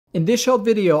In this short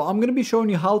video, I'm going to be showing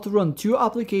you how to run two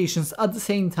applications at the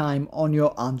same time on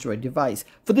your Android device.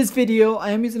 For this video,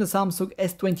 I am using a Samsung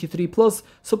S23 Plus,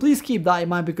 so please keep that in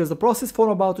mind because the process for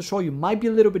I'm about to show you might be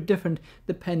a little bit different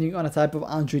depending on the type of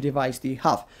Android device that you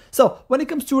have. So when it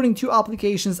comes to running two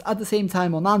applications at the same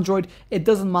time on Android, it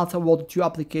doesn't matter what the two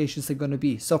applications are going to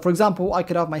be. So for example, I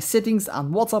could have my settings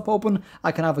and WhatsApp open,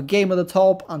 I can have a game at the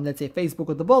top and let's say Facebook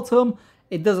at the bottom.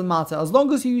 It doesn't matter. As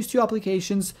long as you use two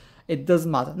applications, it doesn't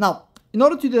matter. Now, in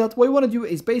order to do that, what you want to do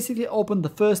is basically open the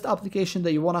first application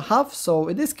that you want to have. So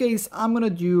in this case, I'm going to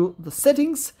do the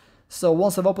settings. So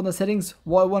once I've opened the settings,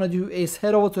 what I want to do is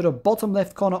head over to the bottom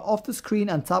left corner of the screen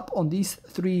and tap on these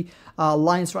three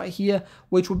lines right here,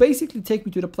 which will basically take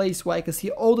me to the place where I can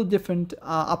see all the different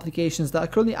applications that are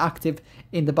currently active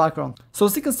in the background. So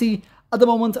as you can see, at the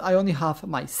moment, I only have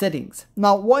my settings.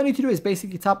 Now, what I need to do is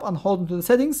basically tap and hold into the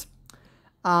settings,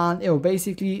 and it will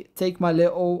basically take my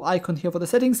little icon here for the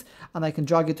settings, and I can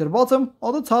drag it to the bottom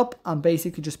or the top and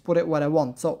basically just put it where I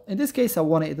want. So in this case, I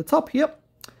want it at the top here,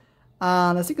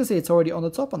 and as you can see, it's already on the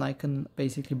top and I can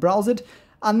basically browse it.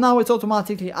 And now it's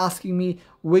automatically asking me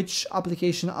which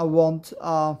application I want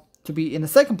to be in the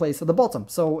second place at the bottom.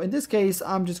 So in this case,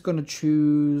 I'm just going to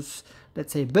choose,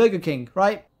 let's say, Burger King,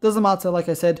 right? Doesn't matter, like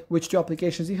I said, which two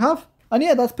applications you have. And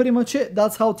yeah, that's pretty much it.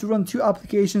 That's how to run two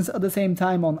applications at the same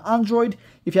time on Android.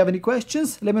 If you have any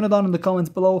questions, let me know down in the comments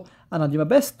below and I'll do my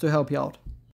best to help you out.